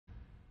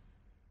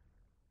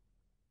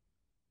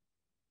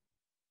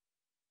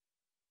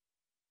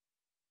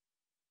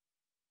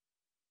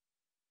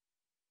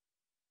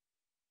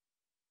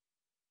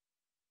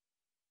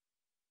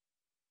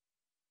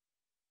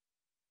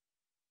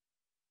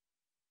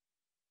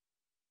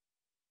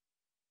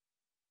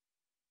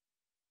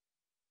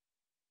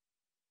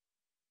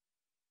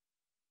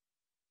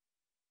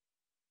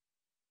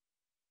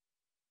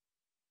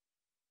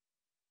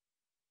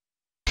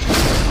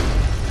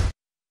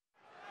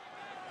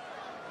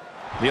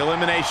The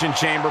Elimination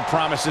Chamber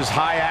promises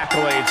high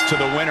accolades to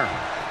the winner.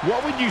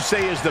 What would you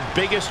say is the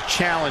biggest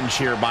challenge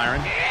here,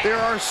 Byron?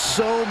 There are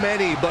so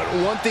many, but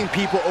one thing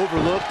people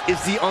overlook is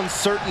the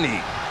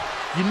uncertainty.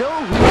 You know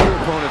who your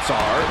opponents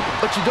are,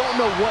 but you don't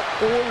know what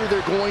order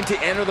they're going to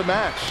enter the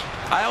match.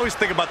 I always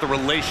think about the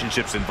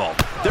relationships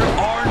involved. There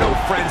are no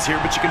friends here,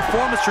 but you can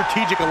form a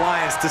strategic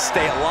alliance to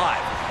stay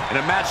alive.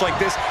 In a match like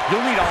this,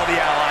 you'll need all the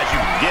allies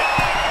you can get.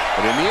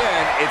 But in the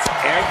end, it's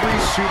every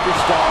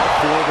superstar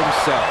for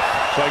themselves.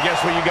 So I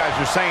guess what you guys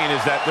are saying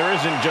is that there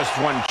isn't just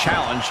one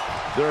challenge.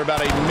 There are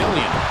about 1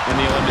 million in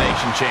the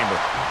Elimination Chamber.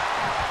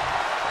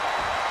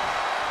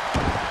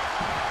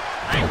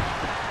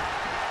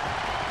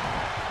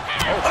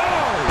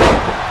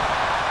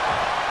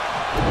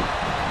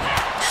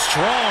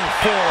 Strong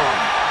forearm.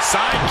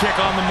 Sidekick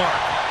on the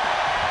mark.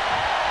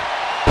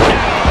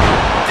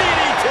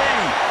 DDT!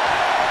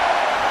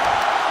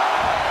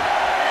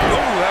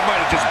 Oh, that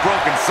might have just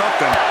broken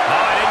something. Oh,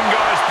 it didn't go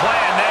as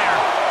planned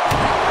there.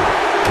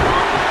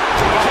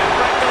 Kick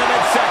right to the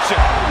midsection.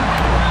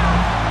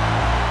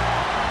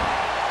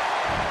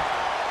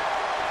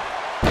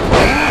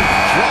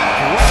 Dropped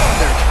right on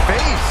their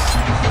face.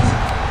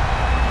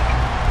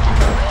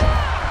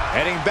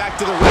 Heading back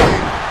to the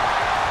ring.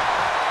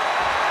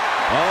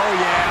 Oh,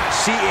 yeah,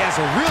 she is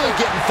really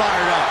getting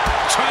fired up.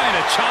 Trying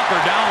to chop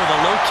her down with a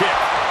low kick.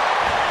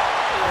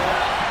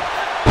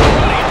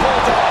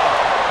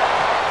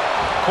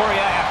 Corey,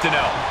 I have to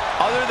know,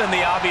 other than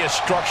the obvious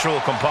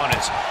structural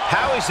components,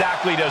 how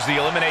exactly does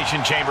the Elimination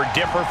Chamber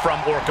differ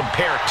from or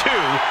compare to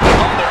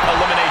other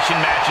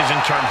elimination matches in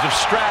terms of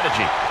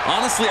strategy?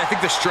 Honestly, I think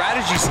the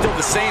strategy is still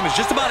the same as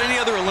just about any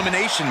other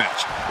elimination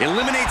match.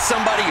 Eliminate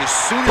somebody as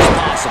soon as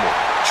possible.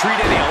 Treat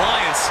any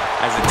alliance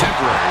as a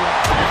temporary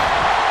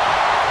one.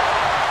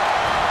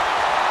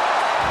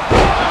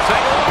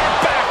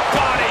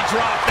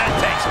 Drop, that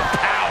takes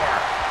power.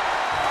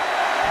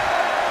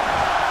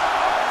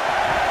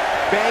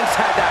 Banks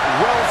had that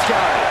well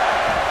scouted.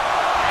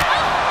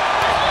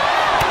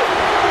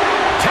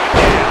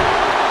 Takedown.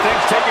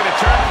 Things taking a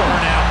turn for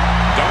her now.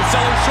 Don't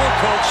sell her short,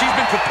 Colt. She's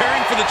been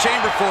preparing for the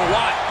chamber for a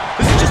while.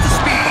 This is just a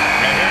speed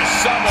bump. And here's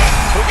someone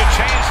who can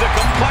change the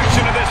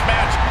complexion of this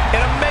match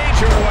in a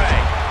major way.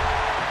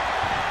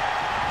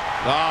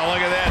 Oh,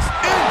 look at this.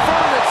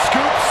 Inverted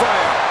scoop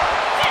slam.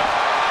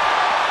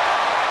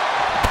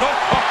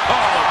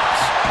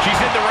 She's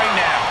in the ring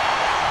now.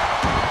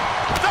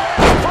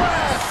 Third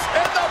press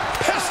and the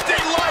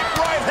piston-like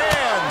right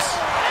hands.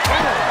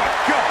 Oh, my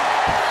God.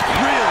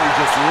 Really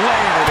just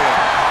laying it in.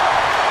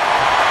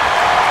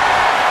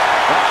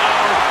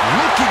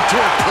 Looking to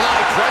apply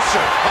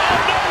pressure.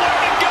 Oh, nowhere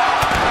to go.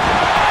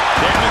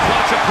 Damage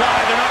lock supply.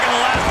 They're not going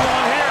to last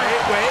long here.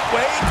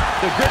 Wait.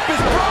 The grip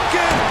is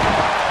broken.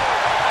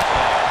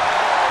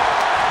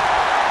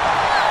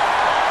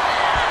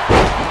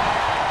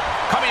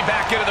 Coming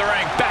back into the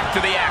ring. Back to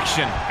the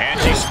action. And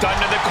she's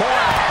stunned in the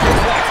corner.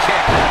 What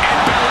kick. And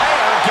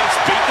Belair gets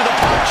beat to the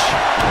punch.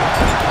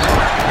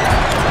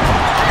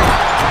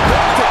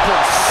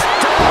 Multiple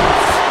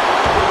stunts.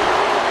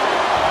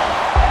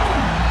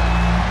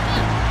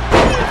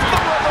 With the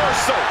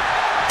reversal.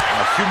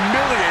 A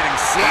humiliating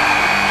slap.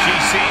 She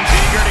seems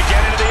eager to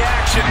get into the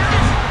action.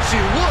 She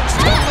looks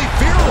totally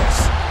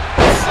fearless.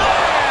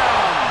 Slam!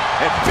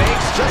 And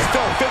Banks just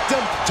fell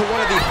victim to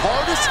one of the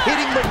hardest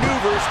hitting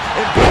maneuvers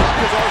in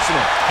Bianca's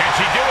arsenal. Can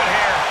she do it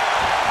here?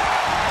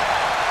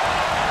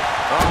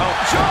 Uh-oh.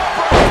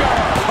 Jawbreaker!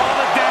 Call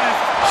it death.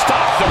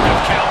 Stops the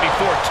ref count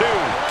before 2.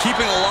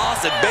 Keeping a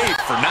loss at bay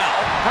for now.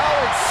 How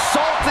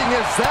insulting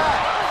is that?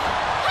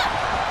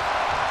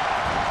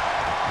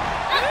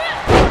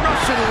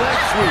 Russian leg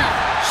sweep.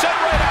 Sent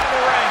right out of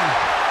the ring.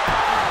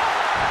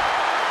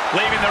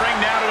 Leaving the ring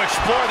now to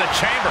explore the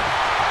chamber.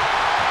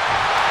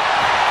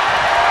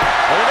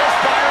 Over this,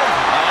 Byron.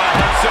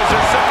 Head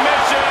scissors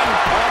submission.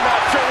 I'm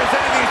not sure there's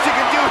anything she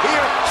can do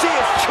here. She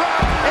is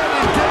trapped and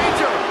in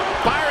danger.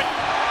 Byron.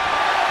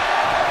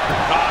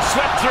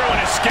 Slipped through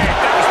and escaped.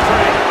 That was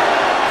pretty.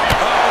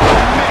 Oh,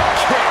 mid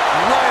kick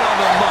right on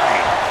the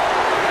money.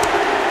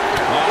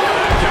 Oh,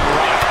 that can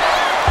run.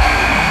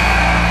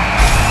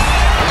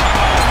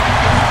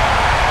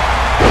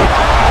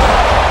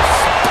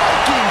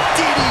 Spiking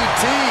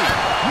DDT.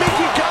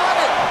 Mickey got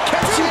it.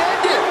 Can she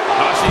end it?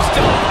 Oh, she's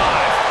still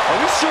alive. Are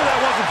we sure that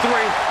wasn't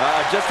 3?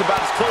 Just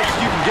about as close as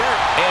you can get.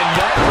 And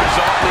that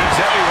result leaves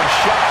everyone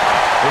shocked.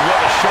 But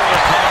will the shoulder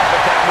come up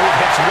if that move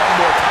hits one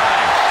more time?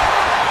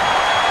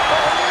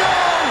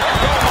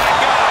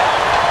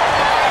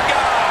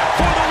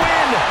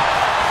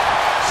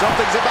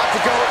 Something's about to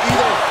go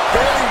either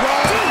very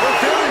wrong or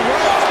very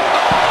right.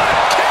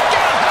 Oh, kick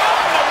out!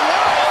 How in the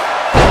world?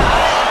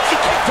 Oh,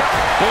 she kicked out.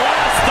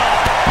 Blast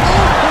off.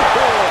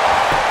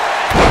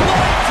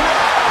 Light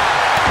drop.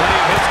 Plenty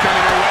of hits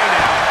coming her way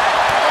now.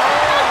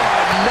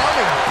 Oh, a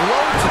numbing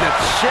blow to the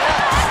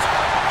chest.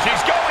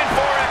 She's going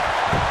for it.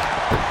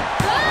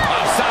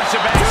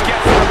 Sasha Banks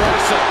gets the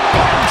reversal.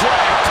 Arm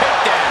drag,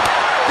 takedown.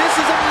 This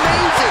is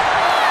amazing.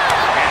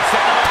 And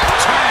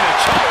trying to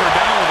chop her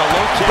down with a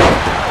low kick.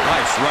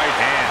 Nice right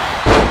hand.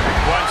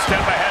 One step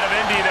ahead.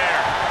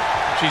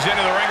 She's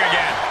into the ring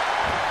again.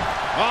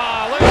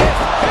 Ah, look at this.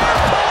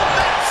 Careful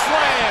mat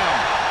slam.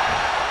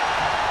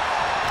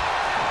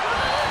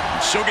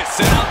 She'll get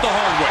sent out the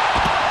hard way.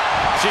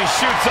 She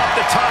shoots up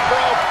the top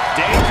rope.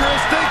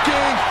 Dangerous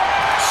thinking.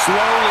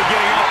 Slowly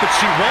getting up, but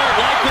she won't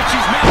like what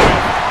she's met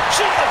with.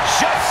 She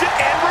adjusts it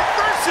and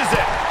reverses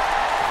it.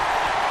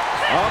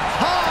 Up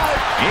high.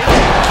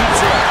 Indii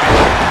keeps her up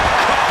and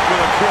caught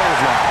with a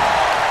clothesline.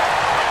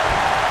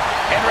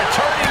 And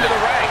returning to the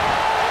ring.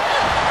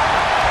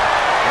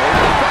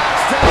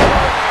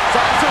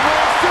 Sasha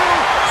rolls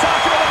through.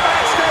 Sasha with a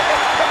back statement.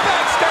 A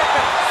back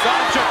statement.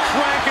 Sasha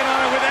cranking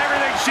on it with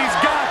everything she's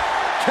got.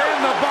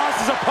 Can the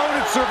boss's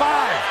opponent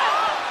survive?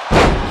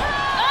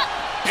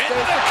 Into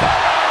the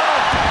cover.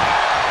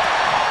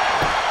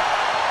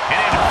 An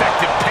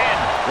ineffective pin.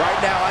 Right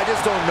now, I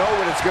just don't know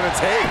what it's going to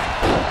take.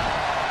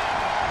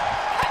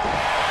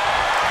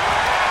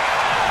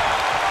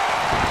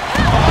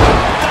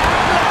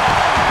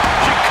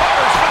 She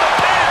covers for the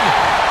pin.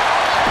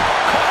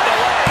 Caught the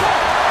leg.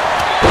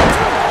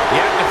 You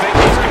have to think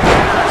these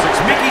competitors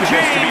expect Mickie this to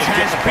be James a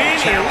has difficult been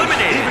challenge.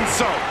 eliminated. Even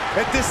so,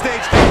 at this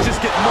stage, things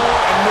just get more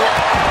and more.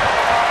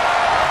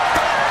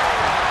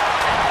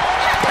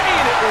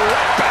 Paying it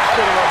right back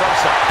for the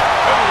reversal.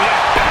 Oh,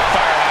 that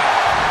backfired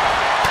out.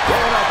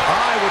 Going up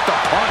high with the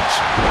punch.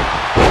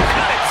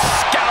 Got it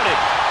scouted.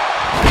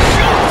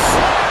 Oh,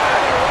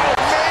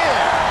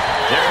 man.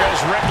 There goes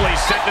Ripley,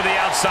 sent to the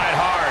outside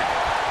hard.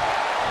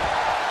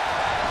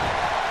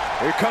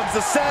 Here comes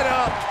the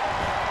setup.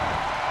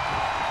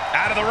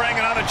 Out of the ring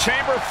and on the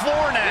chamber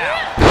floor now.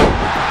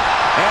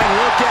 And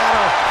look at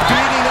her,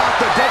 feeding off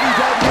the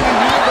WWE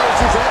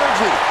Universe's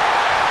energy.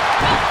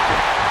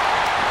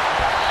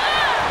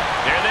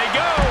 There they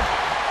go.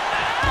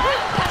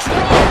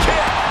 Drop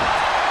kick.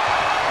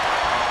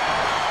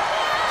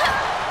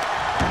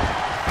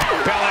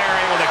 Belair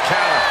able to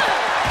counter.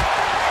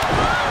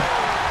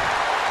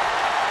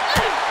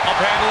 Up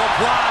handle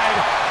applied.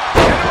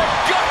 Into a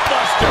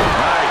gutbuster.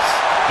 Nice.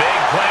 Big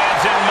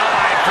plans in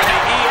mind for the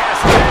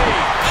EST.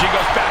 She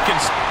goes back and...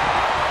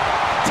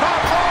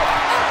 Top rope.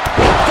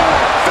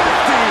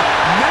 450.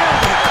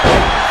 Nailed it.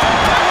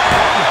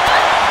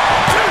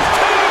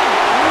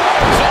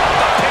 Off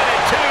the pin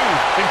at 2.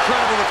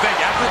 Incredible to think.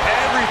 After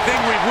everything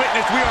we've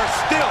witnessed, we are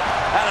still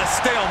at a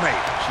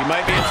stalemate. She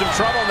might be in some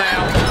trouble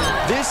now.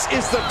 This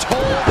is the toll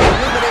the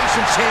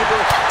Elimination Chamber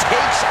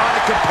takes on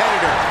a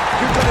competitor.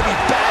 You're going to be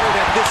battered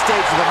at this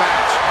stage of the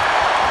match.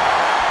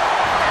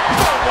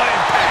 Oh, what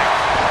impact.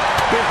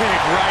 Big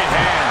right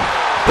hand.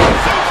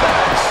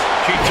 Suplex.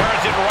 She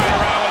turns it right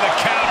around with a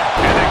counter.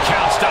 And the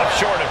count stops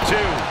short of 2.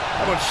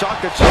 Everyone's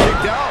shocked that she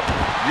kicked out.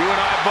 You and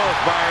I both,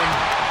 Byron.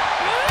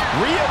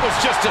 Rhea was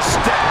just a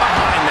step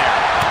behind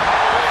there.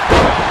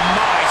 Oh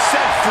my,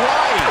 sent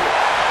flying.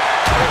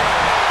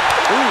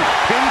 Ooh,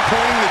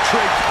 pinpointing the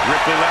trick.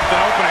 Ripley left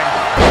an opening.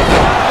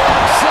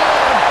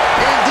 Slam.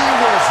 Indii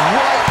was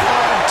right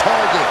on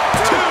target.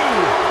 2.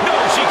 No,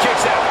 she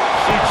kicks out.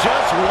 She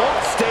just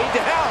won't stay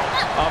down.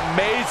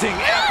 Amazing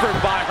effort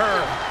by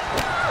her.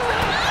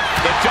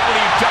 The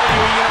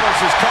WWE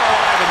Universe is cut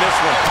alive in this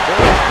one.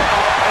 They are up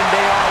and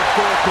they are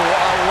vocal.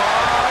 A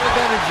lot of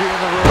energy in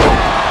the room.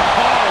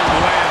 Hard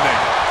landing.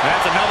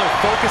 That's another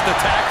focused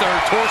attack to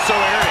her torso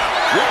area.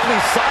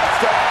 Ripley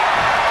sidestep.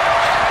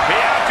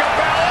 Bianca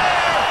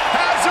Belair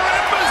has her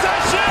in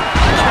possession.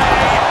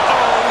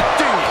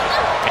 KOD.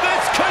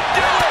 This could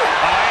do it.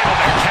 Able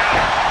to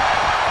counter.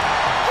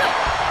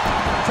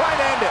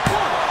 Trying to end it. 1,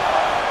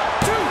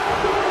 2,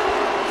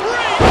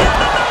 3.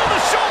 No.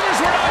 The shoulders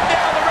were not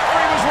down. The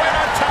referee was right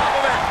on top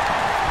of it.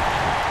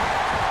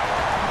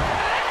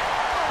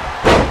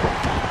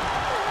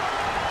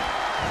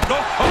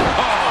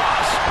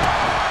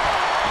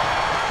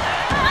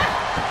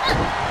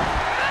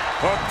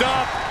 Hooked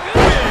up.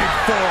 Big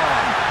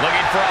forearm.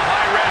 Looking for a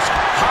high-risk,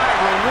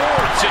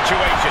 high-reward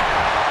situation.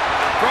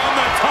 From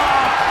the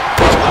top.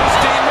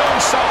 Twisting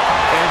moonsault.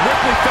 And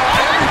Ripley felt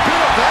every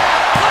bit of that.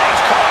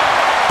 Nice caught.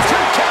 2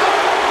 count.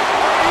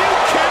 Are you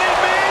kidding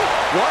me?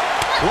 What?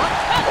 What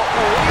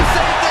are you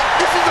saying?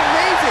 This is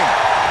amazing.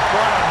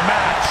 What a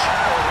match.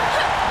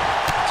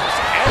 Just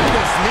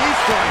endless knee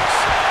strikes.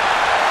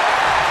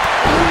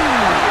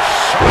 Ooh,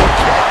 sharp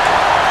kick.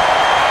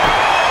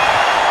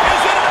 Is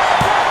it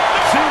enough?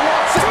 She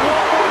wants it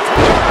one more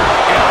time.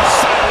 And a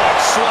sidewalk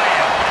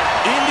slam.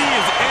 Indii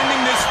is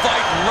ending this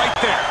fight right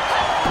there.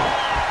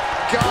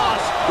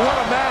 Gosh, what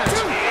a match.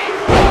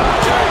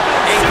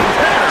 A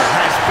competitor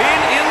has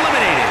been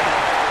eliminated.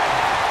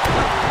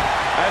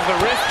 As the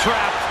wrist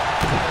trapped.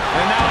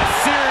 And now a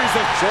series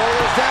of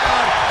Shoulders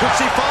down. Could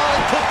she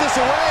finally put this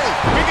away?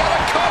 We got a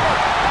cover.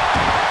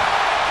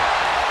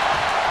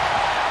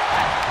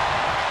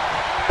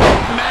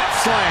 mat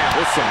slam.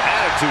 With some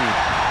attitude.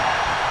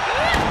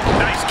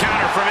 Nice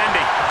counter from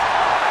Indii.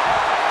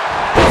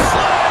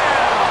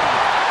 Slam!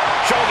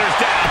 Shoulders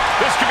down.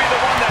 This could be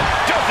the one that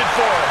does it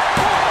for her.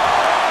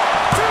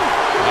 2.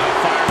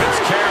 Fireman's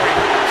carry.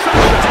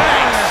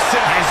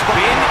 Sasha has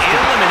been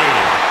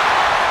eliminated.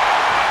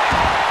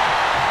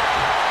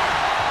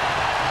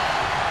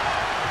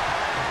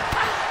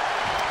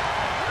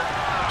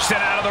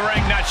 out of the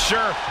ring, not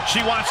sure she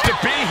wants to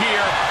be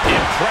here.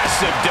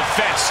 Impressive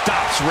defense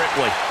stops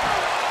Ripley.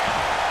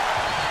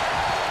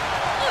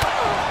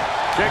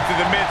 Kick to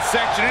the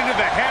midsection into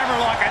the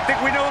hammerlock. I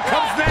think we know what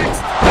comes next.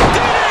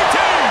 DDT!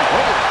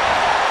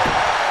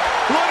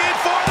 Looking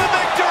for the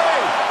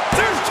victory.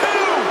 There's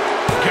two.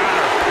 Got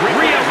her.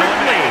 Rhea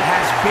Ripley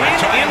has been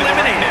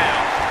eliminated. Now.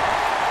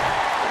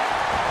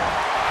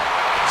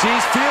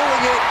 She's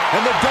feeling it,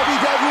 and the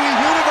WWE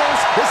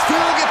Universe is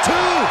feeling it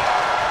too.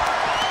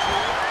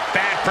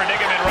 Bad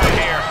predicament right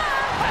here.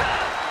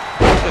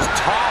 Just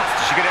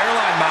tossed. She get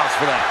airline miles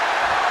for that.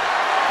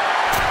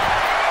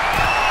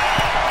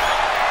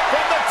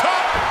 From the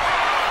top.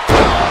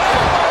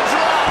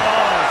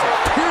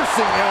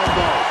 Piercing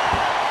elbow.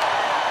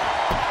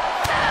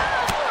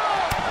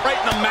 Right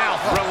in the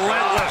mouth.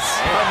 Relentless.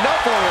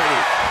 Enough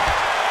already.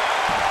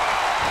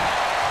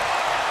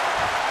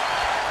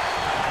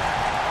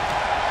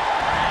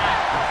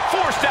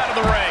 Forced out of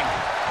the ring.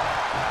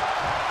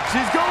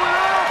 She's going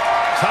up.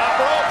 Top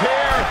rope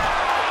here.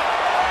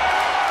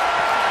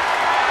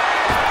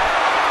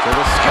 To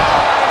the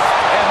skies.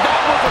 And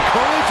that was a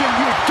collision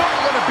you don't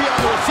want to be on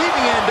the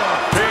receiving end of.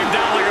 Came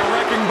down like a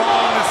wrecking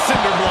ball on a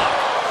cinder block.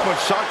 I'm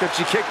shocked that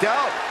she kicked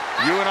out.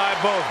 You and I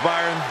both,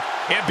 Byron.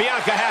 And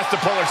Bianca has to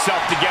pull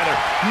herself together,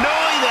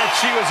 knowing that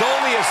she was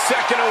only a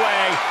second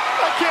away.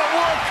 I can't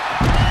work.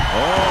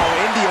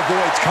 Oh, Indii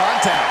avoids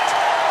contact.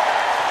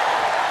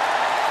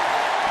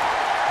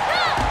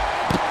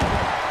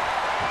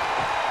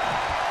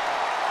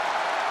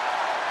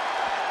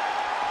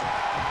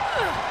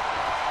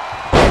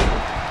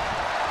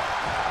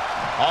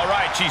 All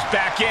right, she's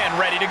back in,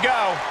 ready to go.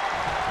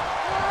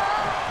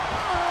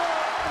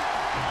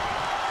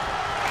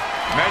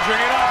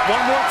 Measuring it up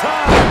one more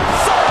time.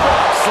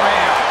 Sidewalk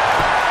slam.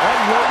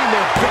 Unloading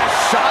their best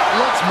shot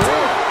once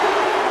more.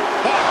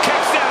 Oh,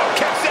 kicks out,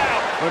 kicks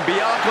out. When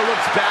Bianca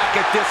looks back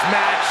at this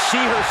match, she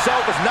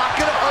herself is not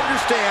going to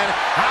understand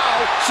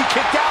how she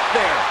kicked out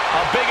there.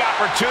 A big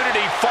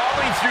opportunity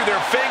falling through their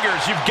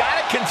fingers. You've got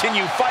to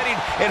continue fighting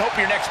and hope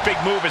your next big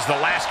move is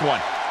the last one.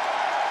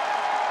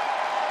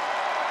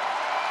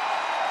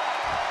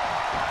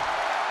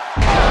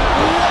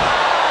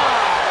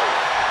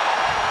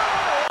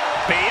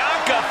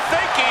 Bianca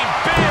thinking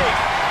big.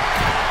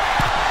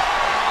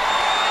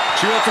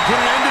 She wants to put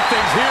an end to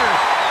things here.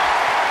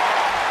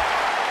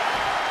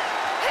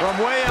 From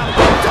way up,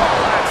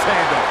 double axe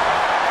handle.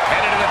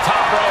 Headed to the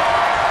top rope.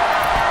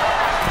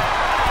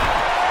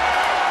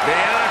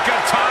 Bianca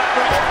top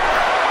rope.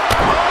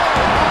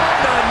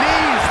 On the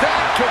knees,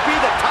 that could be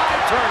the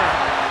tide turner.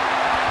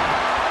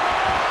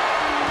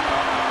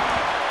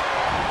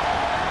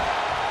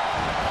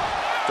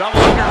 Double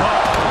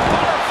underhook.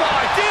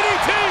 Butterfly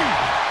DDT.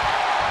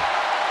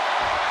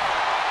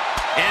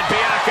 And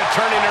Bianca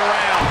turning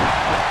around.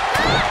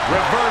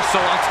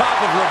 Reversal on top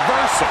of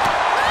reversal.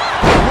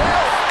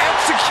 Well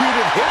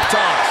executed hip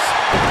toss.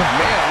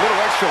 Man, a little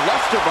extra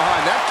luster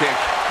behind that kick.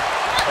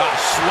 A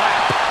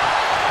slap.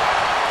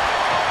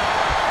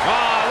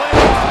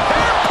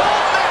 Hair-pull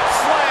neck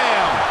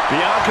slam.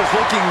 Bianca's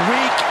looking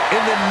weak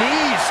in the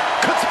knees.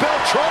 Could spell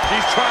trouble.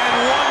 He's trying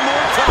one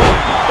more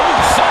time. Oh,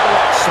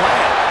 sidewalk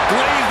slam.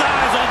 Glazed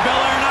eyes on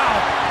Belair now.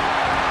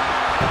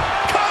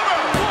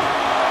 Cover.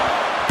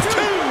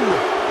 Two.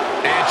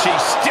 And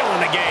she's still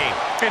in the game.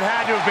 It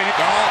had to have been.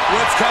 Oh,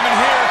 what's coming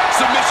here?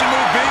 Submission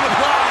move being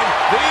applied.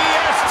 The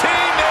EST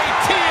made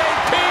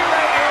TAP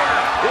right here.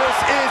 This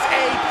is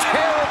a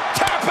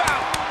tap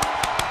out.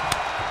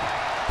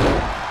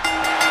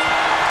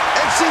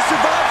 And she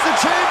survives the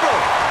chamber.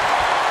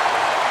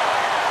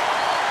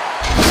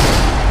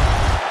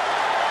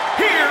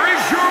 Here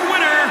is your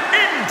winner,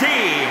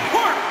 Indii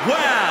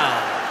Hartwell.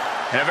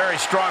 And a very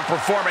strong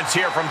performance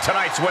here from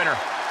tonight's winner.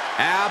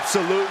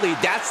 Absolutely.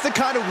 That's the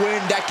kind of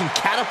win that can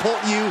catapult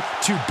you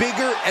to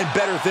bigger and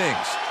better things.